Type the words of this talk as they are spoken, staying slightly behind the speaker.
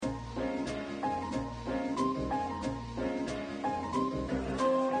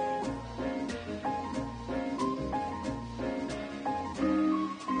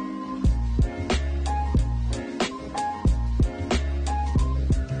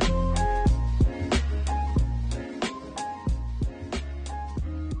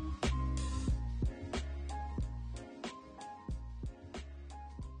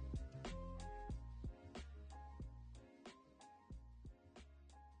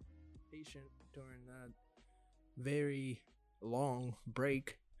patient during that very long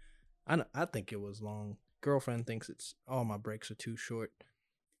break. I think it was long. Girlfriend thinks it's all my breaks are too short,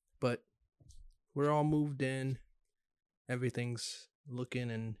 but we're all moved in. Everything's looking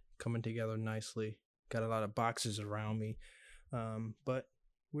and coming together nicely. Got a lot of boxes around me, but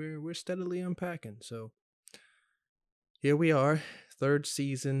we're steadily unpacking. So here we are, third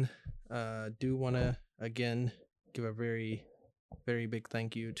season. Do want to again give a very big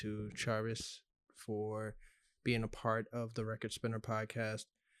thank you to Jarvis for being a part of the Record Spinner podcast.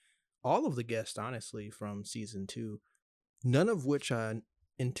 All of the guests, honestly, from season two, none of which I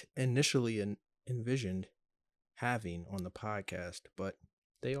initially envisioned having on the podcast, but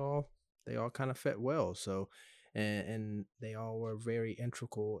they all kind of fit well. So, and they all were very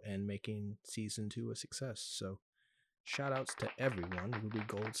integral in making season two a success. So, shout outs to everyone: Ruby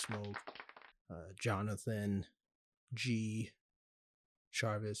Goldsmoke, Jonathan, G,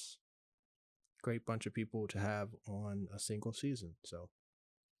 Jarvis. Great bunch of people to have on a single season. So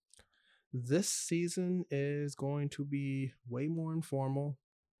this season is going to be way more informal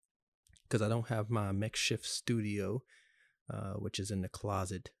because I don't have my makeshift studio, which is in the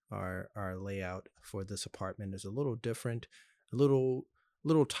closet. Our layout for this apartment is a little different, a little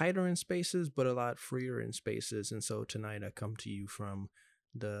tighter in spaces, but a lot freer in spaces. And so tonight I come to you from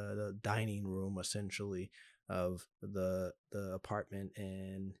the dining room, essentially, of the apartment,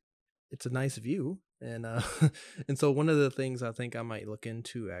 and it's a nice view. And and so one of the things I think I might look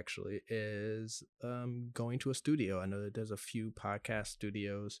into actually is going to a studio. I know that there's a few podcast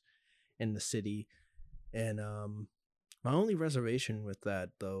studios in the city, and my only reservation with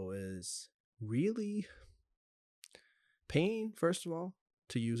that though is really paying, first of all,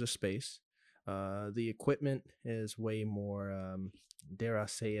 to use a space. The equipment is way more dare I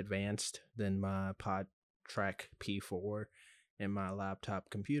say advanced than my pod track P4 and my laptop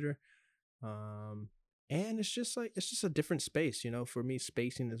computer. And it's just a different space. For me,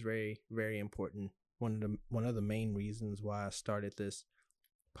 spacing is very important. One of the main reasons why I started this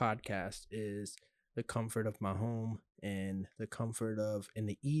podcast is the comfort of my home and the comfort of and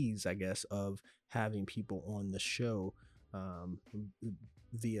the ease, I guess, of having people on the show,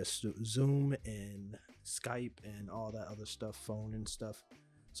 via Zoom and Skype and all that other stuff, phone and stuff.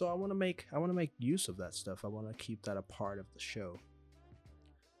 So I want to make use of that stuff. I want to keep that a part of the show.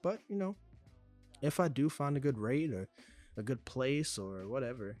 But if I do find a good rate or a good place or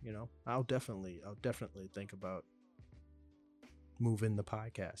whatever, I'll definitely think about moving the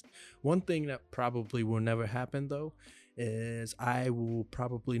podcast. One thing that probably will never happen though is I will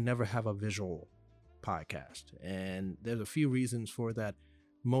probably never have a visual podcast. And there's a few reasons for that,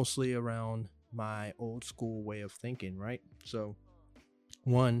 mostly around my old school way of thinking, right? So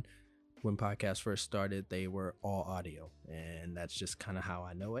one, when podcasts first started, they were all audio, and that's just kind of how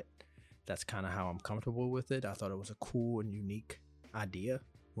I know it. That's kind of how I'm comfortable with it. I thought it was a cool and unique idea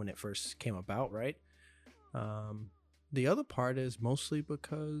when it first came about, right? The other part is mostly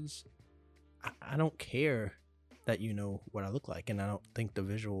because I don't care that you know what I look like, and I don't think the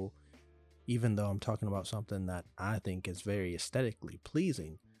visual, even though I'm talking about something that I think is very aesthetically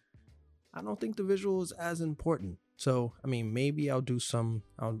pleasing, I don't think the visual is as important. So, I mean, maybe I'll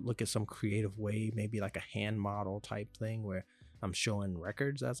look at some creative way, maybe like a hand model type thing where I'm showing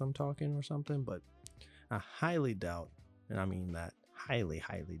records as I'm talking or something, but I highly doubt, and I mean that highly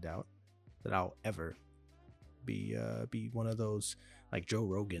doubt, that I'll ever be one of those like Joe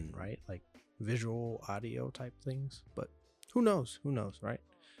Rogan, right? Like visual audio type things. But who knows, right?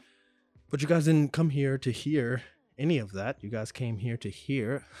 But you guys didn't come here to hear any of that. You guys came here to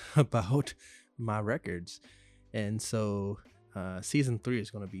hear about my records. And so season 3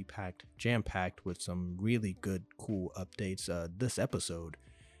 is going to be jam-packed with some really good, cool updates. This episode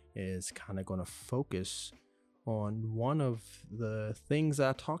is kind of going to focus on one of the things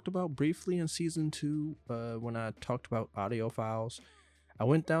I talked about briefly in season 2 when I talked about audio files. I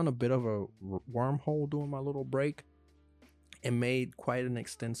went down a bit of a wormhole during my little break and made quite an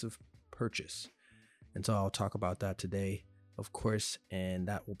extensive purchase. And so I'll talk about that today, of course, and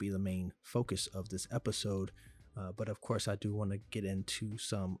that will be the main focus of this episode. But of course, I do want to get into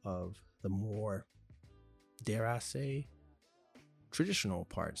some of the more, dare I say, traditional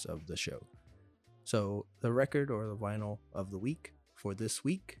parts of the show. So the record or the vinyl of the week for this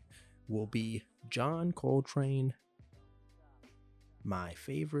week will be John Coltrane, My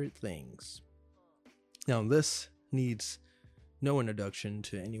Favorite Things. Now, this needs no introduction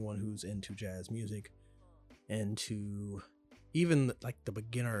to anyone who's into jazz music and to even like the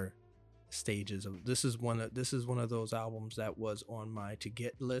beginner stages of this is one of those albums that was on my to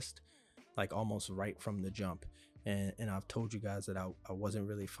get list like almost right from the jump, And I've told you guys that I wasn't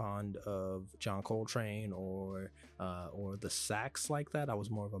really fond of John Coltrane or the sax like that. I was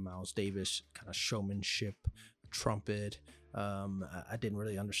more of a Miles Davis kind of showmanship, trumpet. I didn't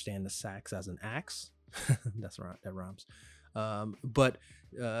really understand the sax as an axe. That's right, that rhymes. But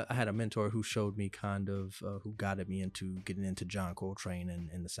I had a mentor who showed me who guided me into getting into John Coltrane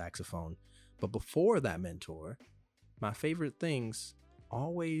and the saxophone. But before that mentor, my favorite things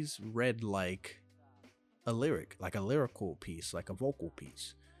always read like a lyrical piece, like a vocal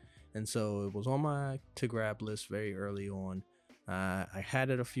piece. And so it was on my to grab list very early on. I had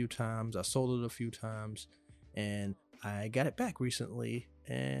it a few times, I sold it a few times, and I got it back recently,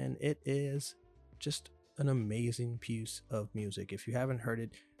 and it is just an amazing piece of music. If you haven't heard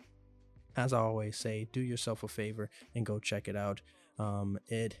it, as I always say, do yourself a favor and go check it out.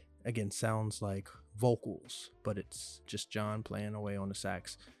 It again sounds like vocals, but it's just John playing away on the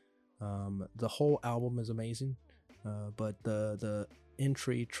sax. The whole album is amazing, but the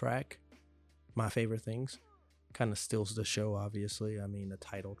entry track, My Favorite Things, kind of steals the show. Obviously, I mean the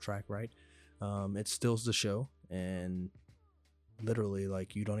title track, right? It steals the show, and literally,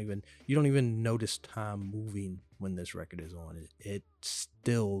 like you don't even notice time moving when this record is on. It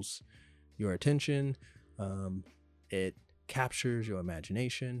stills your attention. It captures your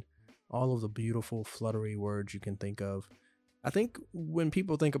imagination. All of the beautiful, fluttery words you can think of. I think when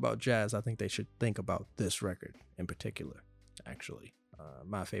people think about jazz, I think they should think about this record in particular, actually.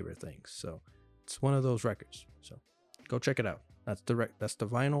 My Favorite Things. So it's one of those records. So go check it out. That's the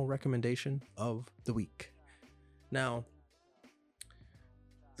vinyl recommendation of the week. Now,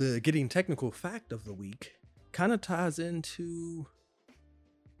 the getting technical fact of the week kind of ties into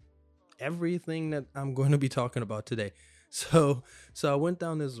everything that I'm going to be talking about today. So I went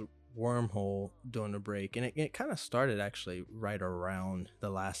down this wormhole during the break, and it kind of started actually right around the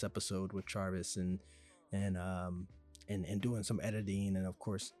last episode with Jarvis and doing some editing, and of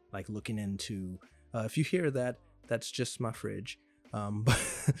course like looking into if you hear that, that's just my fridge, but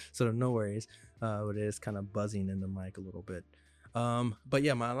so no worries, but it is kind of buzzing in the mic a little bit, but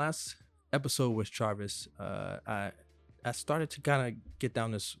yeah, my last episode with Jarvis, I started to kind of get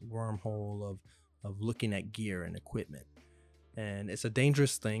down this wormhole of looking at gear and equipment. And it's a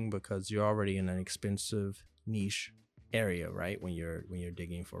dangerous thing because you're already in an expensive niche area, right? When you're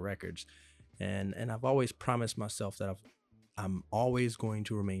digging for records, and I've always promised myself that I'm always going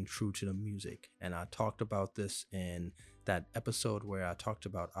to remain true to the music. And I talked about this in that episode where I talked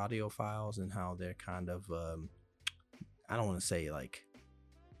about audiophiles and how they're kind of I don't want to say like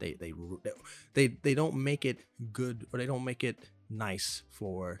they don't make it good, or they don't make it nice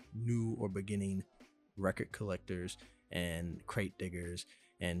for new or beginning record collectors and crate diggers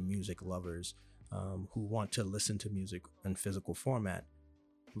and music lovers who want to listen to music in physical format.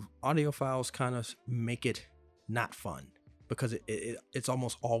 Audiophiles kind of make it not fun because it's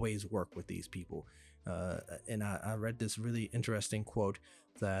almost always work with these people. And I read this really interesting quote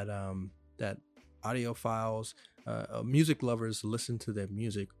that that audiophiles, music lovers listen to their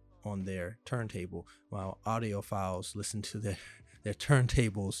music on their turntable, while audiophile listen to their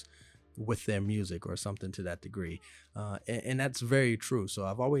turntables with their music, or something to that degree. And that's very true. So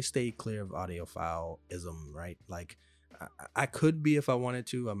I've always stayed clear of audiophileism, right? Like I could be if I wanted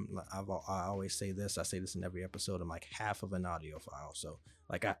to. I always say this. I say this in every episode. I'm like half of an audiophile. So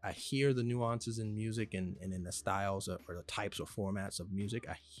like I hear the nuances in music and in the styles or the types or formats of music.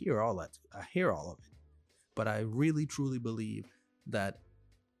 I hear all that. I hear all of it. But I really truly believe that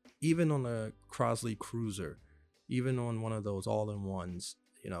even on a Crosley Cruiser, even on one of those all-in-ones,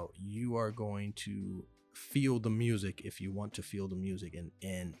 you know, you are going to feel the music if you want to feel the music.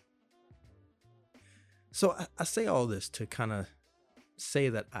 And so I say all this to kind of say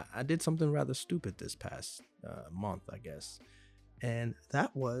that I did something rather stupid this past month, I guess. And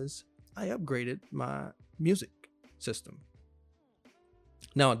that was I upgraded my music system.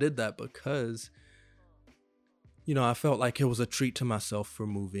 Now I did that because, you know, I felt like it was a treat to myself for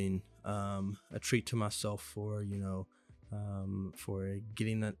moving, a treat to myself for, you know, for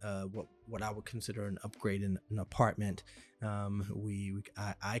getting what I would consider an upgrade in an apartment.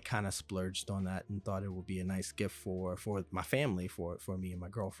 I kind of splurged on that and thought it would be a nice gift for my family, for me and my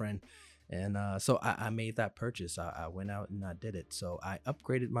girlfriend. And so I made that purchase. I went out and I did it. So I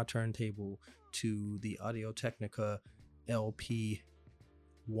upgraded my turntable to the Audio-Technica LP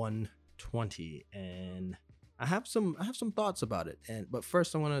 120, and I have some thoughts about it. But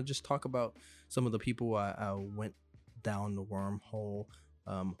first I want to just talk about some of the people I went down the wormhole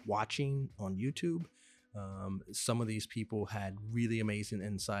watching on YouTube. Some of these people had really amazing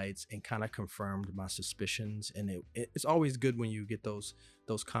insights and kind of confirmed my suspicions, and it's always good when you get those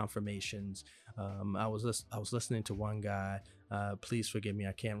confirmations. I was listening to one guy. Please forgive me,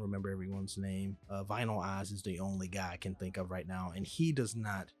 I can't remember everyone's name. Vinyl Eyes is the only guy I can think of right now, and he does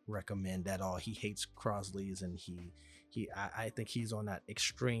not recommend at all. He hates Crosley's, and I think he's on that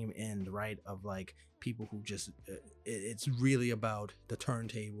extreme end, right, of like people who just it's really about the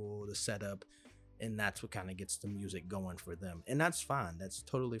turntable, the setup, and that's what kind of gets the music going for them. And that's fine, that's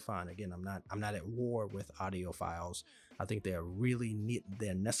totally fine. Again, I'm not at war with audiophiles. I think they're really neat,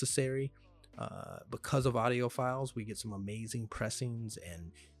 they're necessary. Because of audiophiles, we get some amazing pressings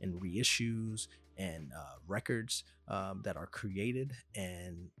and reissues and records that are created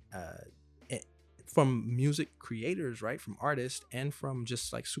and from music creators, right, from artists, and from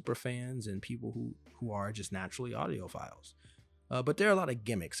just like super fans and people who are just naturally audiophiles. But there are a lot of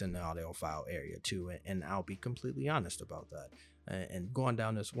gimmicks in the audiophile area too, and I'll be completely honest about that. And going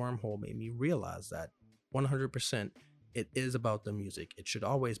down this wormhole made me realize that 100% it is about the music. It should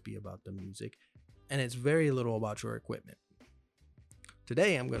always be about the music, and it's very little about your equipment.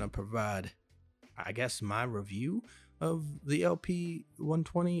 Today I'm going to provide, I guess, my review of the LP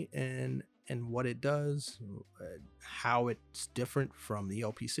 120 and what it does, how it's different from the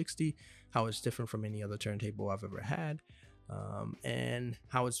LP 60, how it's different from any other turntable I've ever had, and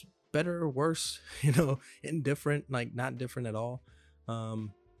how it's better or worse, indifferent, like not different at all.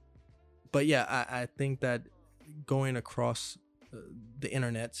 But yeah, I think that going across the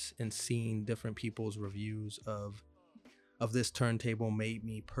internets and seeing different people's reviews of this turntable made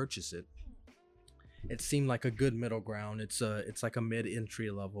me purchase it. It seemed like a good middle ground. It's like a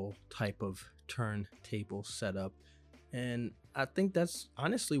mid-entry level type of turntable setup, and I think that's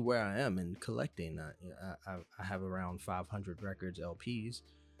honestly where I am in collecting. I have around 500 records, LPs.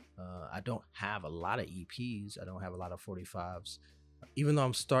 I don't have a lot of EPs. I don't have a lot of 45s, even though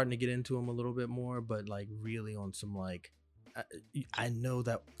I'm starting to get into them a little bit more. But like really on some like, I know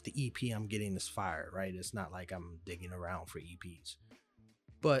that the EP I'm getting is fire, right? It's not like I'm digging around for EPs,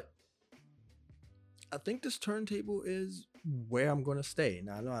 but I think this turntable is where I'm going to stay.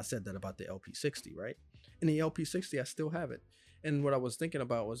 Now, I know I said that about the LP60, right? And the LP60, I still have it. And what I was thinking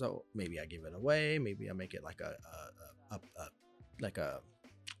about was, oh, maybe I give it away. Maybe I make it like I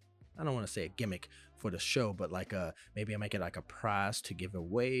don't want to say a gimmick for the show, but like maybe I make it like a prize to give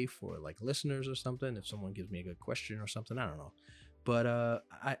away for like listeners or something. If someone gives me a good question or something, I don't know. But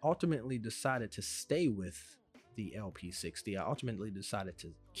I ultimately decided to stay with the LP60. I ultimately decided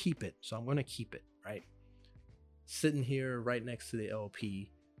to keep it. So I'm going to keep it, right? Sitting here right next to the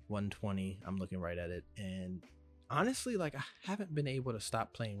LP 120, I'm looking right at it. And honestly, like I haven't been able to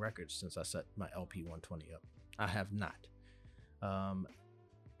stop playing records since I set my LP 120 up. I have not.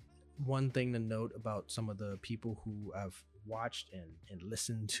 One thing to note about some of the people who I've watched and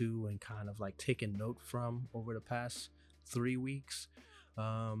listened to and kind of like taken note from over the past 3 weeks,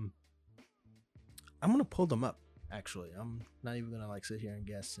 I'm gonna pull them up. Actually, I'm not even gonna like sit here and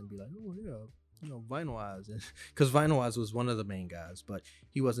guess and be like, oh yeah, Vinyl Eyes, because Vinyl Eyes was one of the main guys, but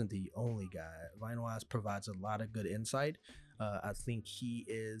he wasn't the only guy. Vinyl Eyes provides a lot of good insight. I think he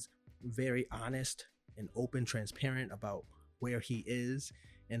is very honest and open, transparent about where he is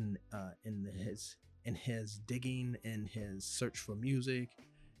in his digging, in his search for music,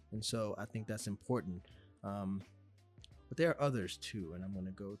 and so I think that's important. But there are others too, and I'm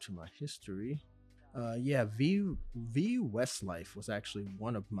gonna go to my history. V Westlife was actually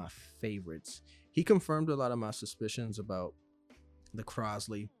one of my favorites. He confirmed a lot of my suspicions about the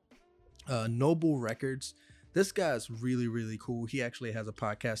Crosley. Noble Records. This guy's really, really cool. He actually has a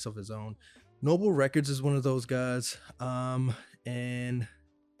podcast of his own. Noble Records is one of those guys. And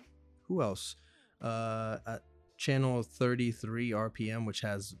who else? Channel 33 RPM, which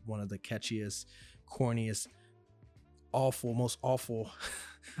has one of the catchiest, corniest, most awful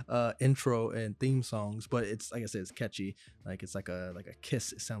intro and theme songs, but it's like I said, it's catchy. Like it's like a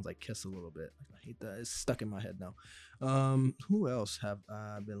Kiss. It sounds like Kiss a little bit. I hate that. It's stuck in my head now. Who else have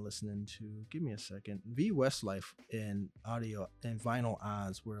I been listening to? Give me a second. V Westlife and Audio and Vinyl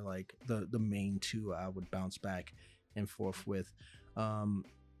Eyes were like the main two I would bounce back and forth with.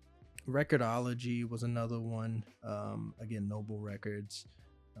 Recordology was another one. Again, Noble Records.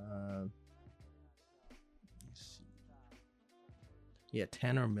 Yeah,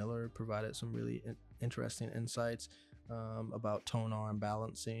 Tanner Miller provided some really interesting insights about tone arm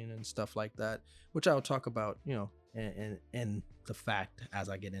balancing and stuff like that, which I'll talk about, and the fact as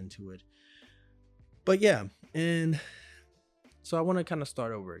I get into it. But yeah, and so I want to kind of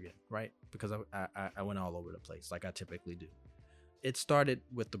start over again, right? Because I went all over the place like I typically do. It started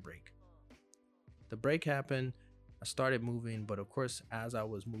with the break. the break happened. I started moving, but of course, as I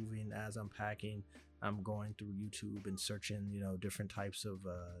was moving, as I'm packing, I'm going through YouTube and searching, different types of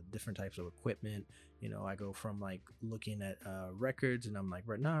equipment. I go from like looking at records, and I'm like,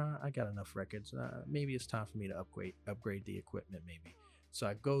 right, nah, I got enough records. Maybe it's time for me to upgrade the equipment, maybe. So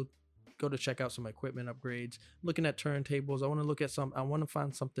I go to check out some equipment upgrades. Looking at turntables, I want to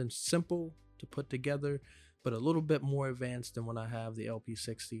find something simple to put together, but a little bit more advanced than when I have the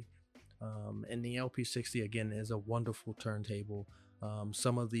LP60. And the LP60 again is a wonderful turntable.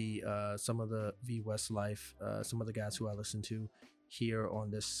 Some of the V Westlife, some of the guys who I listen to here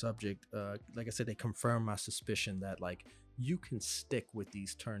on this subject, like I said, they confirm my suspicion that like you can stick with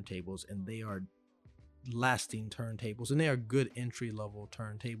these turntables, and they are lasting turntables, and they are good entry level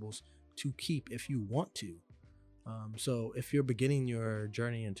turntables to keep if you want to. So if you're beginning your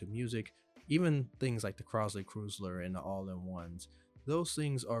journey into music, even things like the Crosley Cruiser and the all-in-ones, those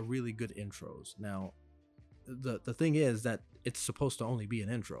things are really good intros. Now, the thing is that it's supposed to only be an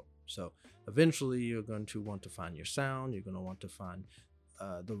intro. So eventually you're going to want to find your sound. You're going to want to find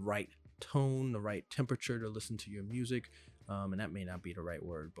the right tone, the right temperature to listen to your music. And that may not be the right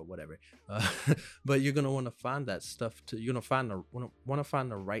word, but whatever. But you're gonna want to find that stuff. You're gonna want to find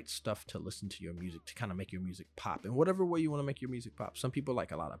the right stuff to listen to your music, to kind of make your music pop in whatever way you want to make your music pop. Some people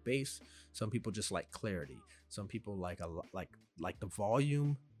like a lot of bass. Some people just like clarity. Some people like the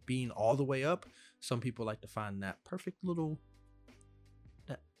volume being all the way up. Some people like to find that perfect little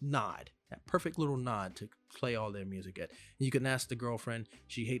nod to play all their music at. And you can ask the girlfriend.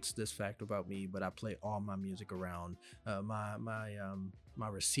 She hates this fact about me, but I play all my music around. My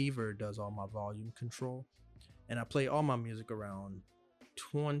receiver does all my volume control, and I play all my music around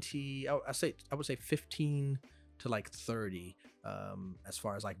 20. I would say 15 to like 30. As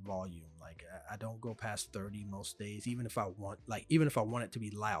far as like volume, like I don't go past 30 most days, even if I want it to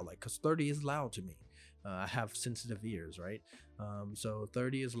be loud, like, because 30 is loud to me. I have sensitive ears, right? So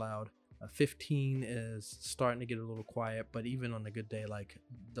 30 is loud. 15 is starting to get a little quiet, but even on a good day, like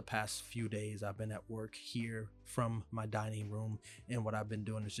the past few days, I've been at work here from my dining room, and what I've been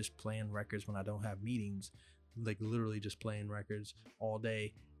doing is just playing records when I don't have meetings, like literally just playing records all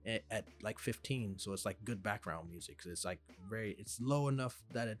day at like 15. So it's like good background music. So it's like it's low enough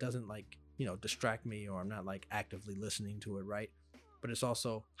that it doesn't like, distract me, or I'm not like actively listening to it, right? But it's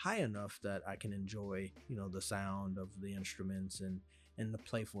also high enough that I can enjoy, the sound of the instruments and the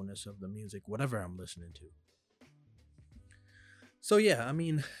playfulness of the music, whatever I'm listening to. So yeah, I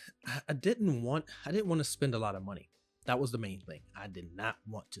mean, I didn't want to spend a lot of money. That was the main thing. I did not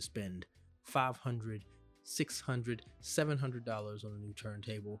want to spend $500, $600, $700 on a new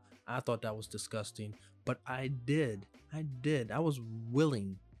turntable. I thought that was disgusting, but I did. I was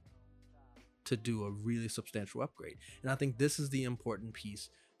willing to do a really substantial upgrade. And I think this is the important piece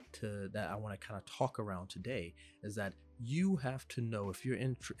that I want to kind of talk around today, is that you have to know, if you're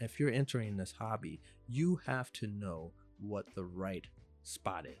entering this hobby, you have to know what the right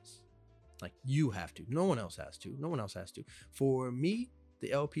spot is. Like, you have to. No one else has to. For me, the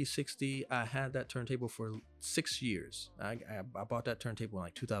LP60, I had that turntable for 6 years. I bought that turntable in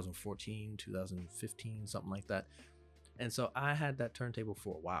like 2014, 2015, something like that. And so I had that turntable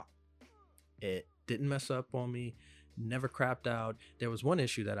for a while. It didn't mess up on me, never crapped out. There was one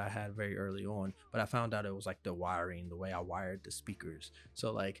issue that I had very early on, but I found out it was like the wiring, the way I wired the speakers.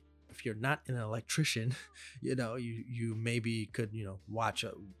 So if you're not an electrician, you maybe could, watch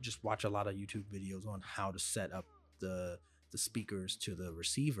a lot of YouTube videos on how to set up the speakers to the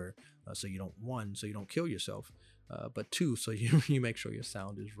receiver, so you don't kill yourself, but two, so you make sure your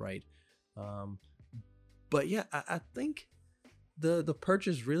sound is right. But yeah, I think the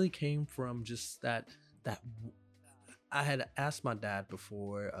purchase really came from just that I had asked my dad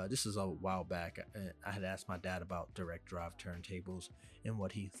before, this is a while back, I had asked my dad about direct drive turntables and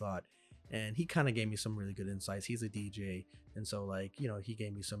what he thought, and he kind of gave me some really good insights. He's a DJ, and so he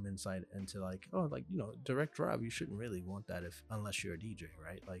gave me some insight into direct drive, you shouldn't really want that unless you're a DJ,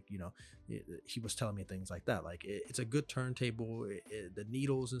 right? He was telling me things like that, like it's a good turntable, the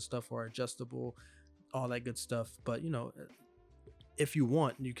needles and stuff are adjustable, all that good stuff, but if you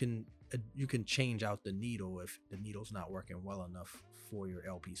want, you can change out the needle if the needle's not working well enough for your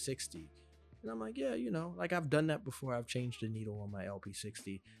LP60. And I'm like, yeah, I've done that before. I've changed the needle on my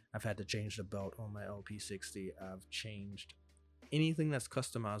LP60. I've had to change the belt on my LP60. I've changed anything that's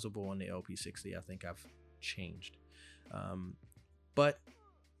customizable on the LP60. I think I've changed. But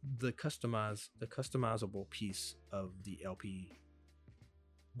the customizable piece of the LP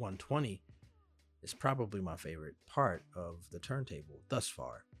 120 is probably my favorite part of the turntable thus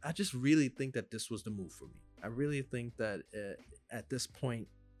far. I just really think that this was the move for me. I really think that at this point,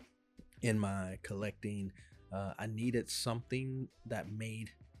 in my collecting. I needed something that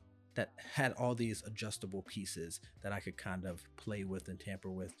had all these adjustable pieces that I could kind of play with and tamper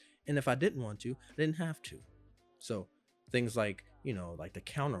with. And if I didn't want to, I didn't have to. So things like, like the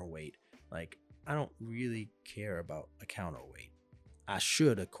counterweight, like I don't really care about a counterweight. I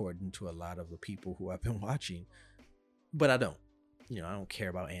should, according to a lot of the people who I've been watching, but I don't. I don't care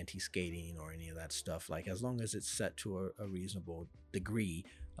about anti-skating or any of that stuff. Like as long as it's set to a reasonable degree,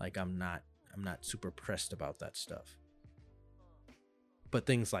 like I'm not super pressed about that stuff. But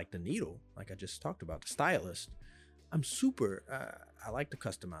things like the needle, like I just talked about, the stylist, I'm super. I like to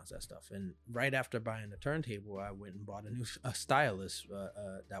customize that stuff. And right after buying the turntable, I went and bought a stylus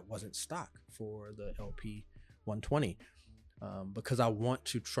that wasn't stock for the LP 120, because I want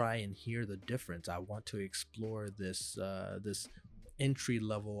to try and hear the difference. I want to explore this entry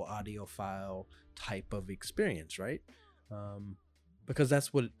level audiophile type of experience, right? Because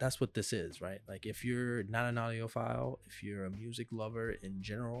that's what this is, right? Like if you're not an audiophile, if you're a music lover in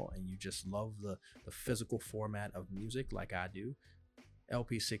general and you just love the physical format of music like I do,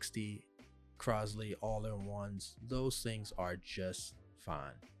 LP60, Crosley, all-in-ones, those things are just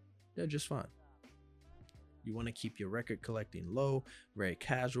fine. They're just fine. You want to keep your record collecting low, very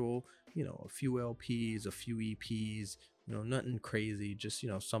casual, a few LPs, a few EPs, nothing crazy, just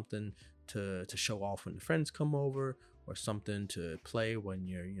something to show off when the friends come over, or something to play when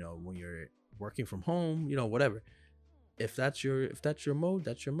you're working from home, whatever. If that's your mode,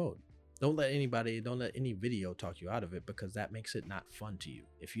 that's your mode. Don't let any video talk you out of it, because that makes it not fun to you.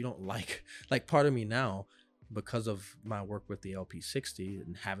 If you don't like part of me now, because of my work with the LP60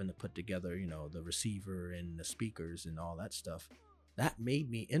 and having to put together, the receiver and the speakers and all that stuff, that made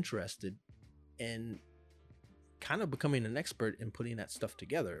me interested in kind of becoming an expert in putting that stuff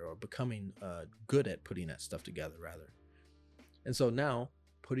together, or becoming good at putting that stuff together rather. And so now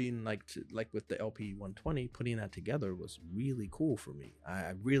putting like with the LP 120, putting that together was really cool for me.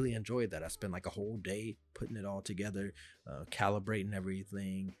 I really enjoyed that. I spent like a whole day putting it all together, calibrating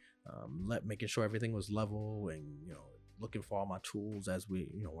everything, making sure everything was level, and looking for all my tools as we're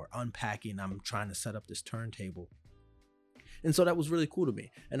unpacking. I'm trying to set up this turntable. And so that was really cool to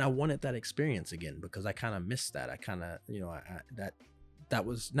me, and I wanted that experience again, because I kind of missed that. I kind of, that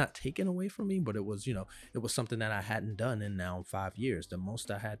was not taken away from me, but it was, it was something that I hadn't done in now 5 years. The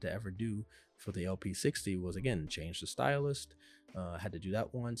most I had to ever do for the LP60 was, again, change the stylist. I had to do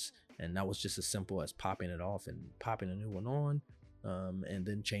that once, and that was just as simple as popping it off and popping a new one on, and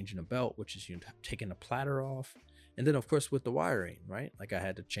then changing the belt, which is taking the platter off. And then, of course, with the wiring, right? Like I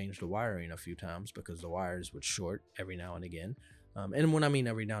had to change the wiring a few times because the wires would short every now and again. And when I mean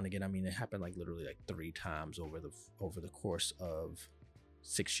every now and again, I mean it happened like literally like 3 times over the course of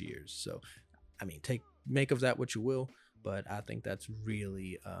 6 years. So, I mean, make of that what you will, but I think that's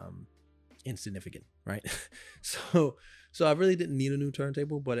really insignificant, right? So I really didn't need a new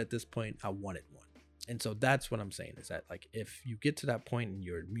turntable, but at this point, I wanted one. And so that's what I'm saying, is that like if you get to that point in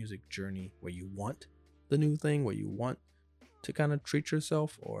your music journey where you want the new thing, where you want to kind of treat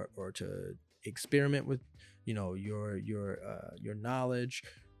yourself or to experiment with your knowledge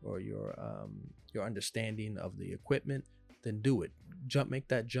or your understanding of the equipment, then do it. Make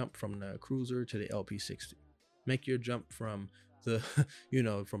that jump from the Cruiser to the LP60. Make your jump from the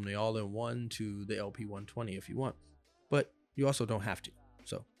from the all-in-one to the LP 120 if you want, but you also don't have to.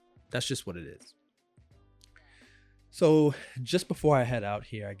 So that's just what it is. So just before I head out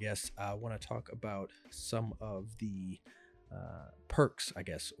here, I guess I want to talk about some of the perks, I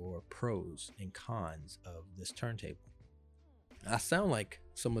guess, or pros and cons of this turntable. I sound like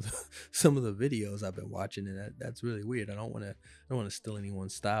some of the videos I've been watching, and that's really weird. I don't want to steal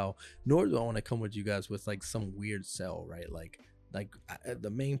anyone's style, nor do I want to come with you guys with like some weird sell, right? Like the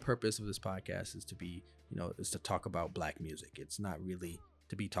main purpose of this podcast is to be, is to talk about black music. It's not really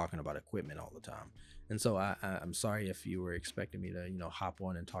to be talking about equipment all the time. And so I'm sorry if you were expecting me to, hop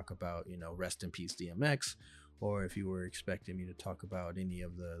on and talk about, rest in peace DMX, or if you were expecting me to talk about any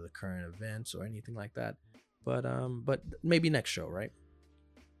of the current events or anything like that. But maybe next show, right?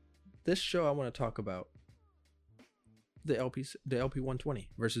 This show I want to talk about the LP 120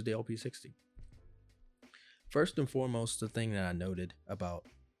 versus the LP 60. First and foremost, the thing that I noted about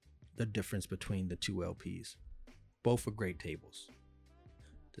the difference between the two LPs, both are great tables.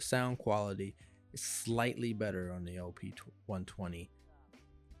 The sound quality is slightly better on the LP 120.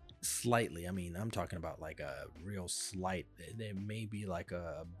 Slightly. I mean, I'm talking about like a real slight. There may be like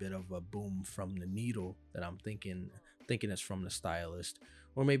a bit of a boom from the needle that I'm thinking it's from the stylist,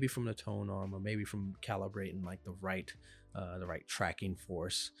 or maybe from the tone arm, or maybe from calibrating like the right the right tracking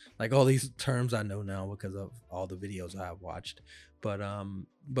force, like all these terms I know now because of all the videos I've watched.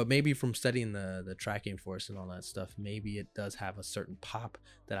 But maybe from studying the tracking force and all that stuff, maybe it does have a certain pop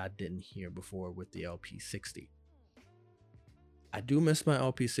that I didn't hear before with the LP60. I do miss my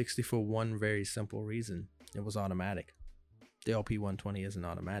LP60 for one very simple reason. It was automatic. The LP120 isn't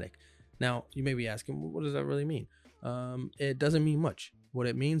automatic. Now, you may be asking, what does that really mean? It doesn't mean much. What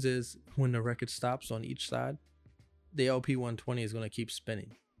it means is when the record stops on each side, the LP120 is going to keep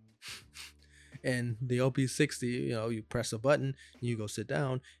spinning. And the LP60, you press a button, you go sit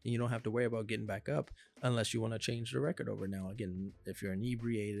down, and you don't have to worry about getting back up unless you want to change the record over. Now, again, if you're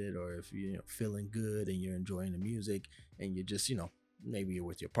inebriated or if you're feeling good and you're enjoying the music and you just, maybe you're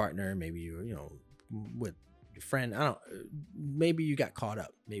with your partner, maybe you're, with your friend, maybe you got caught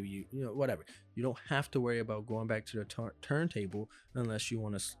up, maybe whatever. You don't have to worry about going back to the turntable unless you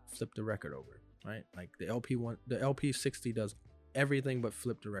want to flip the record over, right? Like the LP60 does everything but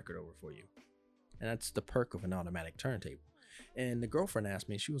flip the record over for you. And that's the perk of an automatic turntable. And the girlfriend asked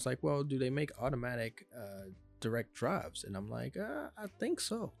me, she was like, well, do they make automatic direct drives? And I'm like, I think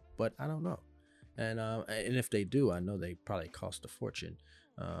so, but I don't know. And if they do, I know they probably cost a fortune.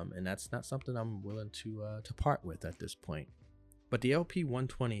 And that's not something I'm willing to part with at this point. But the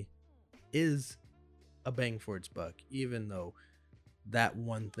LP120 is a bang for its buck, even though that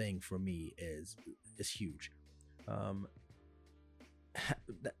one thing for me is huge.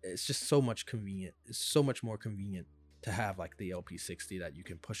 It's just so much convenient. It's so much more convenient to have like the LP60 that you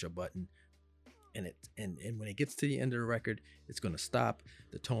can push a button and when it gets to the end of the record, it's going to stop.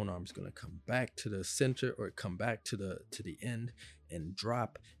 The tone arm's going to come back to the center or come back to the end and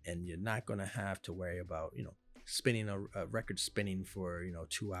drop, and you're not going to have to worry about spinning a record spinning for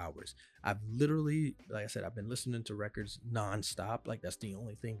 2 hours. I've literally, like I said, I've been listening to records nonstop. Like that's the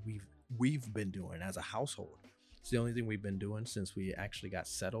only thing we've been doing as a household. It's the only thing we've been doing since we actually got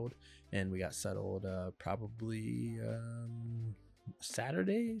settled, and we got settled probably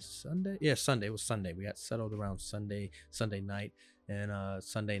Saturday, Sunday. Yeah, Sunday. It was Sunday. We got settled around Sunday night, and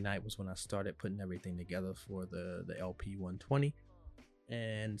Sunday night was when I started putting everything together for the LP120.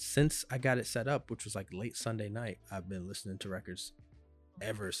 And since I got it set up, which was like late Sunday night, I've been listening to records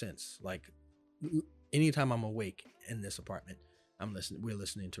ever since. Like anytime I'm awake in this apartment, we're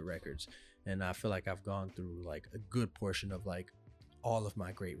listening to records. And I feel like I've gone through like a good portion of like all of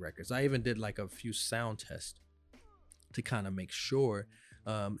my great records. I even did like a few sound tests to kind of make sure.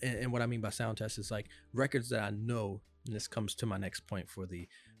 And what I mean by sound tests is like records that I know, and this comes to my next point for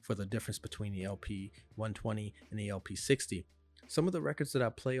the difference between the LP120 and the LP60. Some of the records that I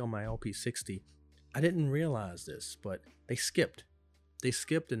play on my LP60, I didn't realize this, but they skipped. They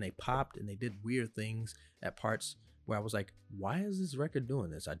skipped and they popped and they did weird things at parts where I was like, why is this record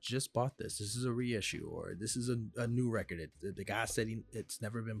doing this? I just bought this. This is a reissue, or this is a new record. The guy said it's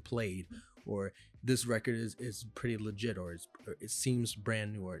never been played, or this record is pretty legit, or it seems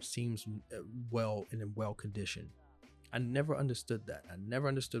brand new, or it seems in well condition. I never understood that. I never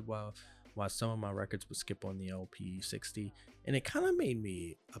understood why some of my records would skip on the LP60, and it kind of made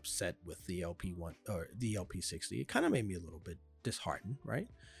me upset with the LP1 or the LP60. It kind of made me a little bit disheartened, right?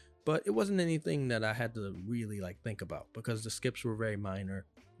 But it wasn't anything that I had to really like think about because the skips were very minor.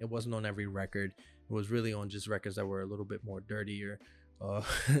 It wasn't on every record. It was really on just records that were a little bit more dirtier,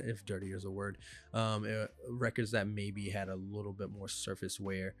 if dirtier is a word. Records that maybe had a little bit more surface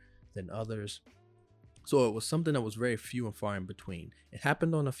wear than others. So it was something that was very few and far in between. It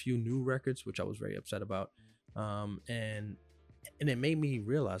happened on a few new records, which I was very upset about. And it made me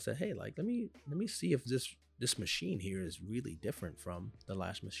realize that, hey, like let me see if this machine here is really different from the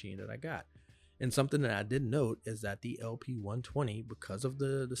last machine that I got. And something that I did note is that the LP120, because of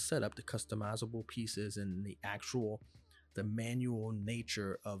the setup, the customizable pieces, and the manual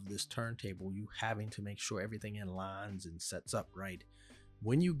nature of this turntable, you having to make sure everything aligns and sets up right.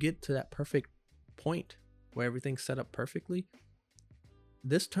 When you get to that perfect point where everything's set up perfectly,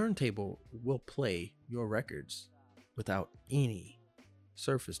 this turntable will play your records without any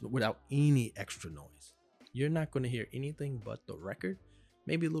extra noise. You're not going to hear anything but the record.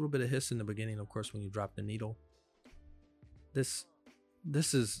 Maybe a little bit of hiss in the beginning, of course, when you drop the needle. It's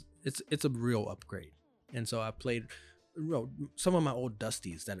a real upgrade. And so I played some of my old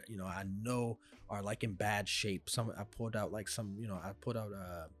dusties that I know are like in bad shape. I pulled out what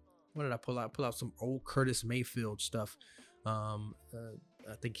did I pull out? I pulled out some old Curtis Mayfield stuff. I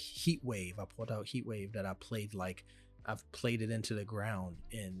think Heatwave. I pulled out Heatwave that I played like I've played it into the ground,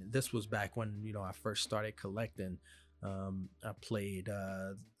 and this was back when I first started collecting. I played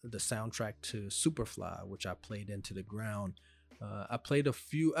the soundtrack to Superfly, which I played into the ground. I played a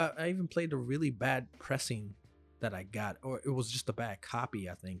few. I even played a really bad pressing that I got, or it was just a bad copy,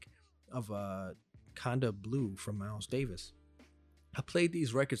 I think, of Kinda Blue from Miles Davis. I played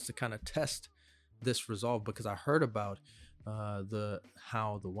these records to kind of test this resolve because I heard about the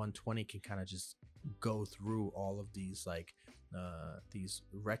how the 120 can kind of just go through all of these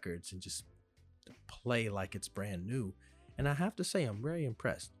records and just play like it's brand new. And I have to say, I'm very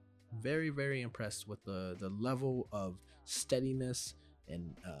impressed, very impressed with the level of steadiness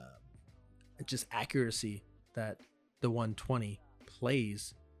and just accuracy that the 120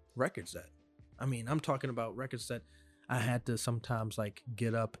 plays records at. I mean, I'm talking about records that I had to sometimes like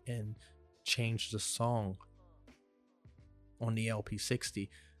get up and change the song on the LP60.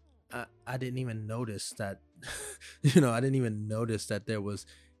 I didn't even notice that, I didn't even notice that there was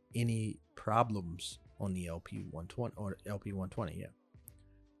any problems on the LP120 or LP120. Yeah.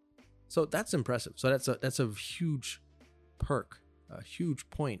 So that's impressive. So that's a huge perk, a huge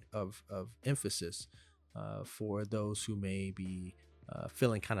point of emphasis for those who may be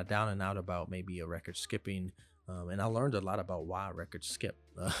feeling kind of down and out about maybe a record skipping. And I learned a lot about why records skip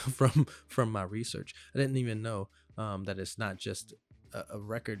from my research. I didn't even know that it's not just a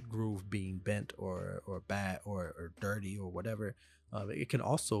record groove being bent or bad or dirty or whatever. It can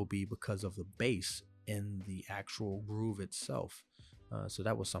also be because of the bass in the actual groove itself. So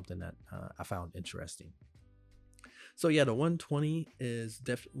that was something that I found interesting. So yeah, the 120 is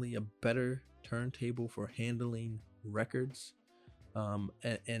definitely a better turntable for handling records.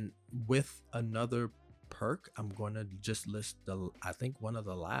 And with another perk, I'm going to just list I think one of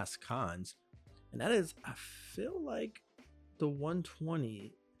the last cons, and that is I feel like the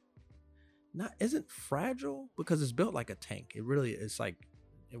 120 isn't fragile because it's built like a tank. It really is. Like,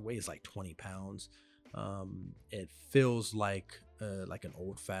 it weighs like 20 pounds. It feels like an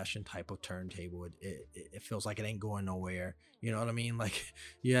old-fashioned type of turntable. It feels like it ain't going nowhere. You know what I mean? Like,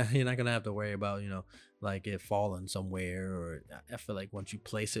 yeah, you're not gonna have to worry about like it falling somewhere. Or I feel like once you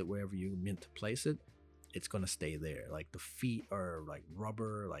place it wherever you meant to place it, it's gonna stay there. Like the feet are like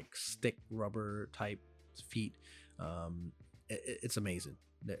rubber, like stick rubber type feet. It's amazing.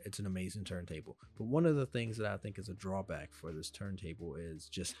 It's an amazing turntable. But one of the things that I think is a drawback for this turntable is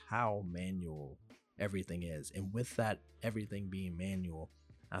just how manual everything is. And with that, everything being manual,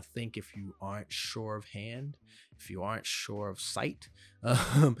 I think if you aren't sure of hand, if you aren't sure of sight,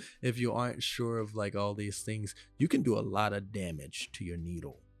 if you aren't sure of like all these things, you can do a lot of damage to your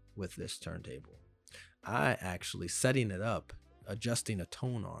needle with this turntable. I actually, setting it up, adjusting a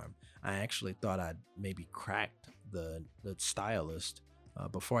tone arm, I actually thought I'd maybe cracked the stylist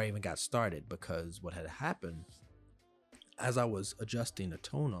before I even got started, because what had happened as I was adjusting the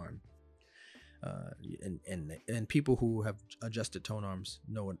tone arm, and people who have adjusted tone arms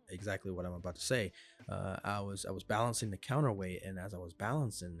know exactly what I'm about to say. I was balancing the counterweight, and as I was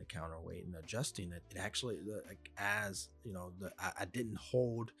balancing the counterweight and adjusting it, it actually, I didn't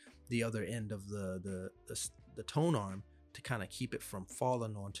hold the other end of the tone arm to kind of keep it from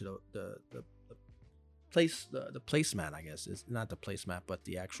falling onto the placemat. I guess it's not the placemat, but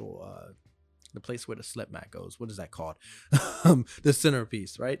the actual the place where the slip mat goes. What is that called? The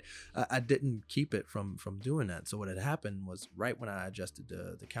centerpiece, right? I didn't keep it from doing that. So what had happened was, right when I adjusted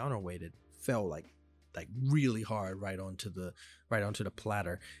the counterweight, it fell like really hard right onto the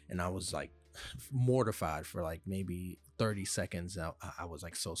platter, and I was like mortified for like maybe 30 seconds. I was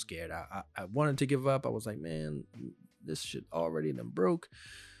like so scared. I wanted to give up. I was like, man, this shit already done broke,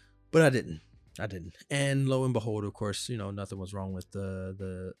 but I didn't. And lo and behold, of course, nothing was wrong with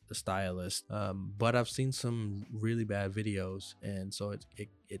the stylist. But I've seen some really bad videos, and so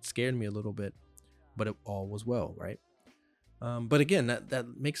it scared me a little bit, but it all was well, right? But again, that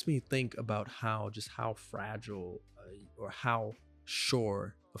makes me think about how fragile or how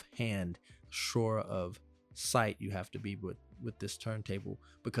sure of hand, sure of sight you have to be with this turntable,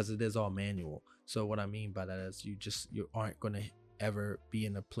 because it is all manual. So what I mean by that is you aren't going to ever be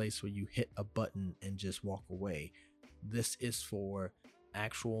in a place where you hit a button and just walk away. This is for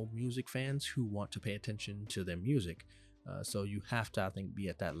actual music fans who want to pay attention to their music. So you have to, I think, be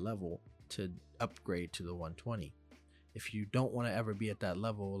at that level to upgrade to the 120. If you don't want to ever be at that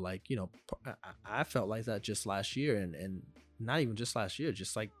level, like, I felt like that just last year, and not even just last year,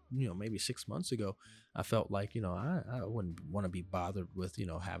 just like, maybe 6 months ago, I felt like, I wouldn't want to be bothered with,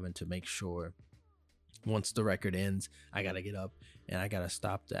 having to make sure once the record ends, I got to get up and I got to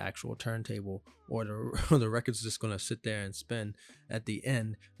stop the actual turntable, or the record's just going to sit there and spin at the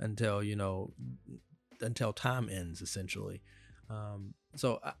end until time ends, essentially.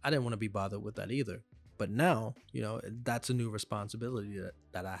 So I didn't want to be bothered with that either. But now, that's a new responsibility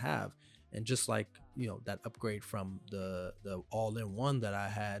that I have. And just like, that upgrade from the all-in-one that I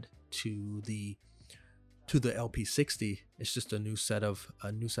had to to the LP60, it's just a new set of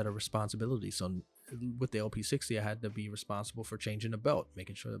responsibilities. So with the LP60, I had to be responsible for changing the belt,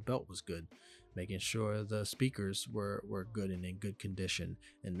 making sure the belt was good, making sure the speakers were good and in good condition.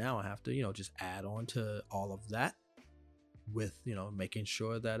 And now I have to, just add on to all of that with, making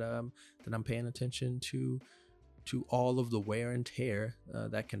sure that that I'm paying attention to all of the wear and tear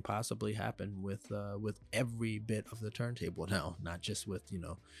that can possibly happen with every bit of the turntable now, not just with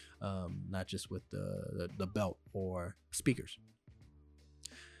the belt or speakers.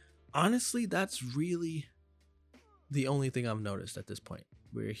 Honestly, that's really the only thing I've noticed at this point.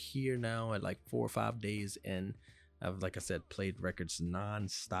 We're here now at like 4 or 5 days, and I've, like I said, played records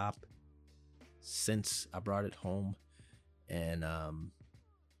nonstop since I brought it home, and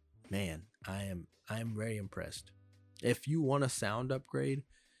man, I am very impressed. If you want a sound upgrade,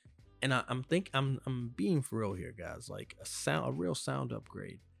 and I'm being for real here, guys, like a real sound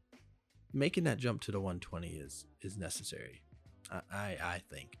upgrade, making that jump to the 120 is necessary. I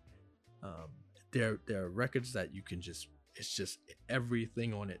think there are records that you can just, it's just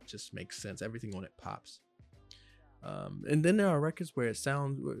everything on it just makes sense. Everything on it pops. And then there are records where it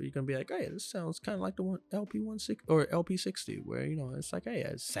sounds, where you're gonna be like, hey, this sounds kind of like the LP16 or LP60, where it's like, hey,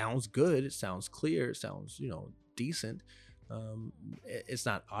 it sounds good, it sounds clear, it sounds decent. It's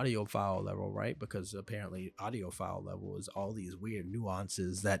not audiophile level, right? Because apparently audiophile level is all these weird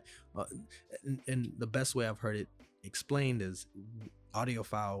nuances that, and the best way I've heard it explained is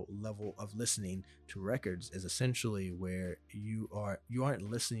audiophile level of listening to records is essentially where you aren't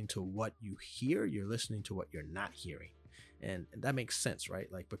listening to what you hear, you're listening to what you're not hearing. And that makes sense,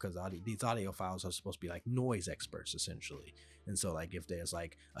 right? Like, because these audiophiles are supposed to be like noise experts essentially. And so like if there's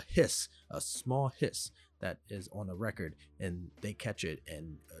like a small hiss that is on a record and they catch it,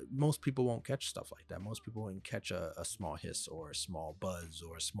 and most people won't catch stuff like that. Most people won't catch a small hiss or a small buzz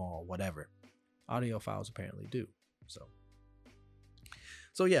or a small whatever. Audiophiles apparently do.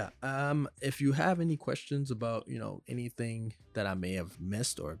 So yeah, if you have any questions about, anything that I may have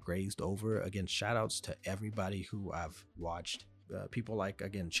missed or grazed over, again, shout outs to everybody who I've watched. People like,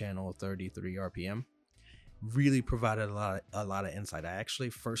 again, channel 33 RPM really provided a lot of insight. I actually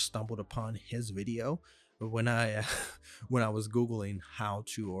first stumbled upon his video when I was Googling how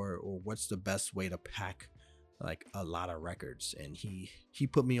to, or what's the best way to pack like a lot of records, and he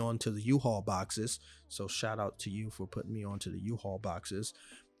put me on to the U-Haul boxes. So shout out to you for putting me onto the U-Haul boxes,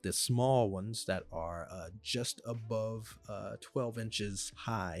 the small ones that are just above 12 inches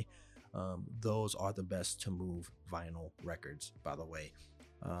high. Those are the best to move vinyl records, by the way.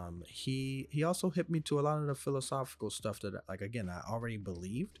 He also hit me to a lot of the philosophical stuff that, like, again, I already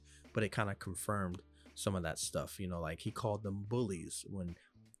believed, but it kind of confirmed some of that stuff. Like he called them bullies when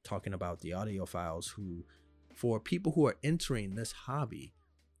talking about the audiophiles, who, for people who are entering this hobby,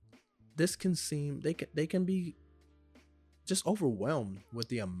 this can seem, they can be just overwhelmed with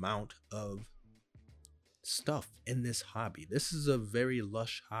the amount of stuff in this hobby. This is a very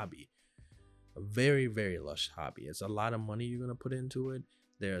lush hobby, a very, very lush hobby. It's a lot of money you're gonna put into it.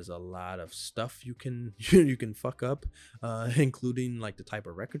 There's a lot of stuff you can fuck up, including like the type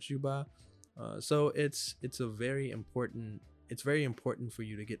of records you buy. So it's very important for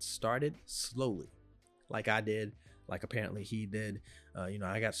you to get started slowly, like I did, like apparently he did.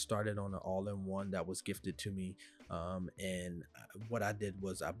 I got started on an all-in-one that was gifted to me, and what I did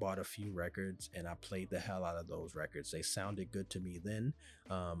was I bought a few records and I played the hell out of those records. They sounded good to me then.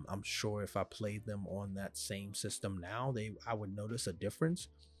 I'm sure if I played them on that same system now, I would notice a difference,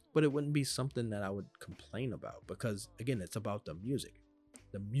 but it wouldn't be something that I would complain about, because again, it's about the music.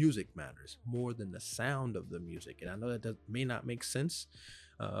 The music matters more than the sound of the music. And I know that may not make sense,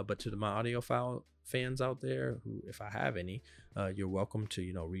 but to my audiophile fans out there, who, if I have any, you're welcome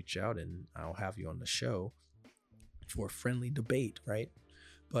to reach out and I'll have you on the show for a friendly debate, right?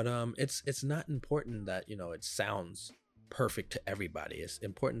 But it's not important that it sounds perfect to everybody. It's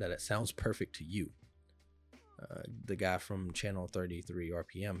important that it sounds perfect to you. The guy from channel 33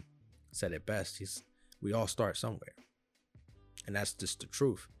 RPM said it best. We all start somewhere, and that's just the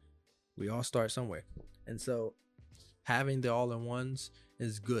truth. We all start somewhere, and so having the all-in-ones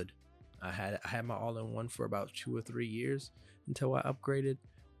is good. I had my all-in-one for about 2 or 3 years until I upgraded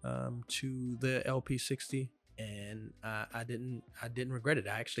to the LP60, and I didn't regret it.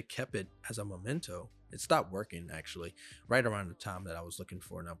 I actually kept it as a memento. It stopped working actually right around the time that I was looking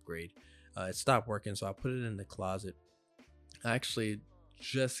for an upgrade. It stopped working, so I put it in the closet. I actually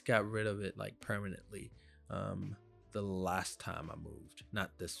just got rid of it like permanently the last time I moved.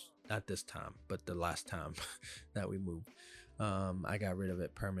 Not this time, but the last time that we moved. I got rid of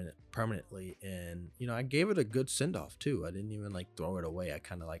it permanently, and I gave it a good send off too. I didn't even like throw it away. I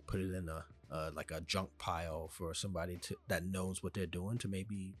kind of like put it in like a junk pile for somebody that knows what they're doing to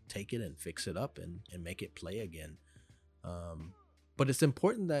maybe take it and fix it up and make it play again. But it's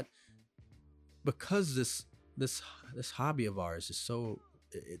important that, because this hobby of ours is so,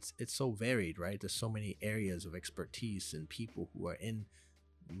 it's so varied, right? There's so many areas of expertise and people who are in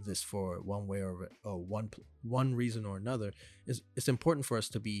this for one way or one reason or another. It's important for us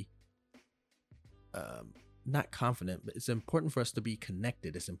to be not confident, but it's important for us to be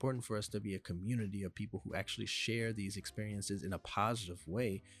connected. It's important for us to be a community of people who actually share these experiences in a positive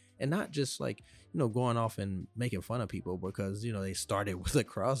way, and not just like, going off and making fun of people because, they started with a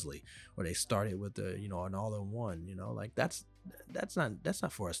Crosley, or they started with an all-in-one, like that's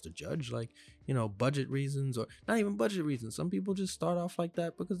not for us to judge. Like, budget reasons, or not even budget reasons. Some people just start off like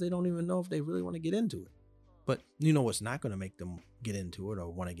that because they don't even know if they really want to get into it. But what's not going to make them get into it or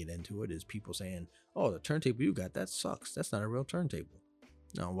want to get into it is people saying, "Oh, the turntable you got, that sucks. That's not a real turntable."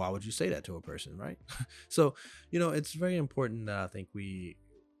 Now, why would you say that to a person, right? So, it's very important that I think we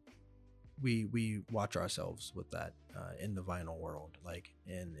watch ourselves with that in the vinyl world. Like,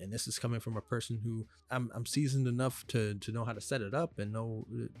 and this is coming from a person who I'm seasoned enough to know how to set it up and know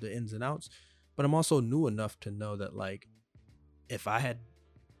the ins and outs, but I'm also new enough to know that, like, if I had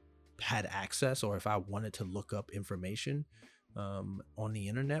access, or if I wanted to look up information on the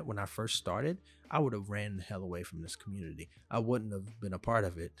internet when I first started, I would have ran the hell away from this community. I wouldn't have been a part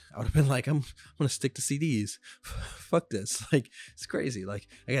of it. I would have been like, I'm gonna stick to CDs. Fuck this. Like, it's crazy. Like,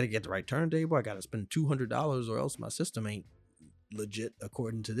 I gotta get the right turntable. I gotta spend $200 or else my system ain't legit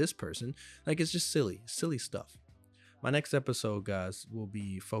according to this person. Like, it's just silly stuff. My next episode, guys, will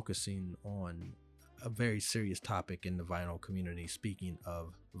be focusing on a very serious topic in the vinyl community. Speaking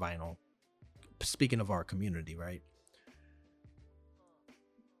of our community, right?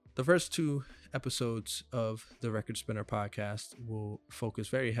 The first 2 episodes of the Record Spinner podcast will focus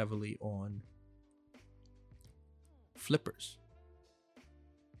very heavily on flippers.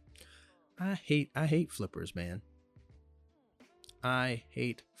 I hate flippers, man. I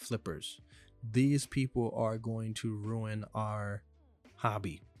hate flippers. These people are going to ruin our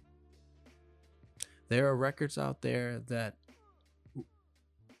hobby. There are records out there that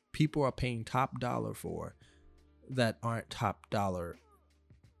people are paying top dollar for that aren't top dollar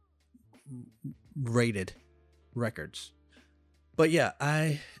rated records. But yeah,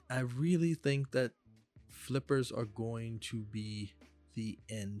 I really think that flippers are going to be the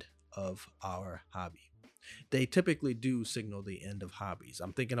end of our hobby. They typically do signal the end of hobbies.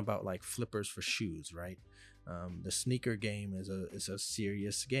 I'm thinking about like flippers for shoes, right? The sneaker game is a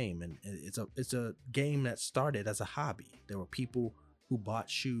serious game, and it's a game that started as a hobby. There were people who bought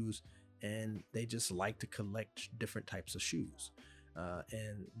shoes and they just like to collect different types of shoes.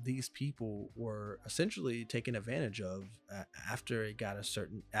 And these people were essentially taken advantage of after it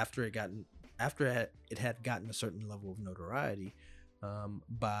had gotten a certain level of notoriety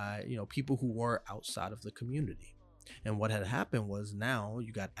by people who were outside of the community. And what had happened was, now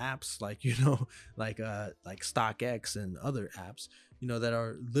you got apps like like StockX and other apps that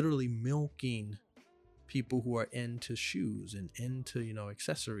are literally milking people who are into shoes and into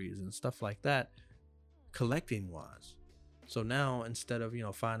accessories and stuff like that, collecting wise. So now, instead of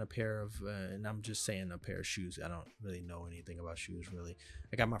find a pair of and I'm just saying a pair of shoes, I don't really know anything about shoes really.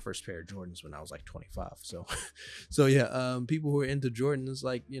 I got my first pair of Jordans when I was like 25. So yeah, people who are into Jordans,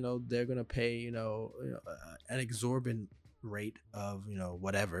 like they're gonna pay an exorbitant rate of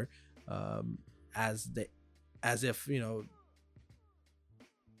whatever, as if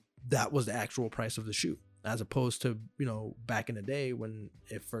that was the actual price of the shoe, as opposed to back in the day when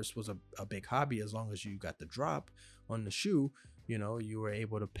it first was a big hobby. As long as you got the drop on the shoe, you were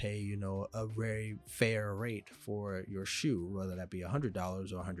able to pay a very fair rate for your shoe, whether that be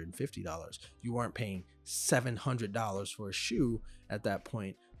 $100 or $150. You weren't paying $700 for a shoe at that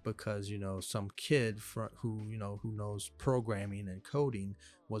point because some kid who knows programming and coding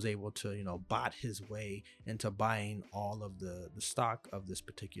was able to bot his way into buying all of the stock of this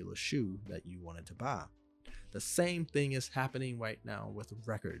particular shoe that you wanted to buy. The same thing is happening right now with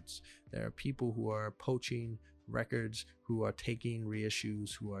records. There are people who are poaching records, who are taking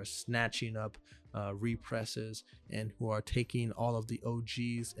reissues, who are snatching up represses, and who are taking all of the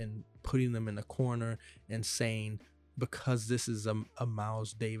OGs and putting them in a corner and saying, because this is a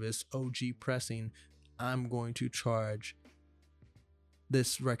Miles Davis OG pressing, I'm going to charge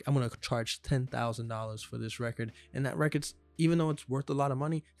this record. I'm going to charge $10,000 for this record. And that record's, even though it's worth a lot of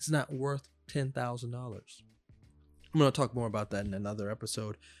money, it's not worth $10,000. I'm going to talk more about that in another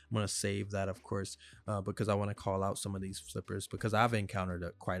episode. I'm going to save that, of course, because I want to call out some of these flippers, because I've encountered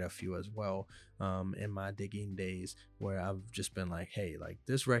quite a few as well in my digging days, where I've just been like, hey, like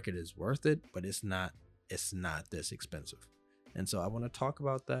this record is worth it, but it's not this expensive. And so I want to talk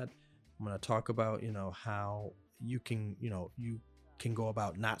about that. I'm going to talk about, how you can go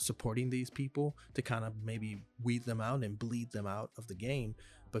about not supporting these people to kind of maybe weed them out and bleed them out of the game,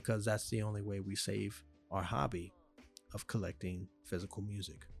 because that's the only way we save our hobby of collecting physical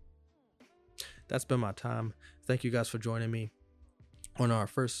music. That's been my time. Thank you guys for joining me on our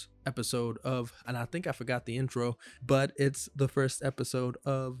first episode of, and I think I forgot the intro, but it's the first episode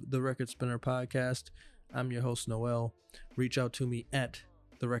of the Record Spinner Podcast. I'm your host, Noel. Reach out to me at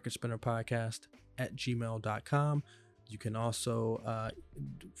the Record Spinner Podcast at gmail.com. You can also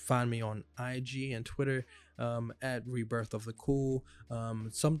find me on IG and Twitter at Rebirth of the Cool.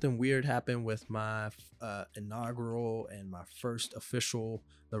 Something weird happened with my inaugural and my first official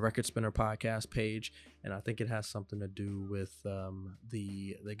The Record Spinner Podcast page, and I think it has something to do with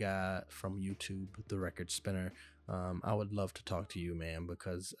the guy from YouTube, The Record Spinner. I would love to talk to you, man,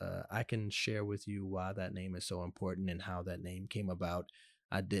 because I can share with you why that name is so important and how that name came about.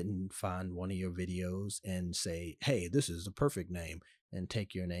 I didn't find one of your videos and say, hey, this is the perfect name, and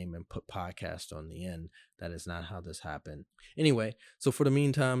take your name and put podcast on the end. That is not how this happened. Anyway, so for the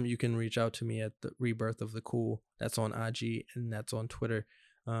meantime, you can reach out to me at the Rebirth of the Cool. That's on IG and that's on Twitter.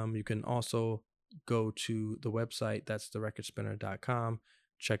 You can also go to the website. That's therecordspinner.com.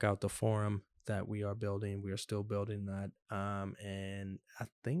 Check out the forum that we are building. We are still building that. And I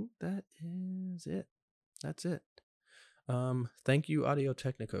think that is it. That's it. Thank you, Audio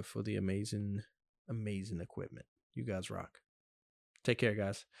Technica, for the amazing equipment. You guys rock. Take care,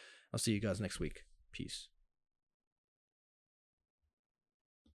 guys. I'll see you guys next week. Peace.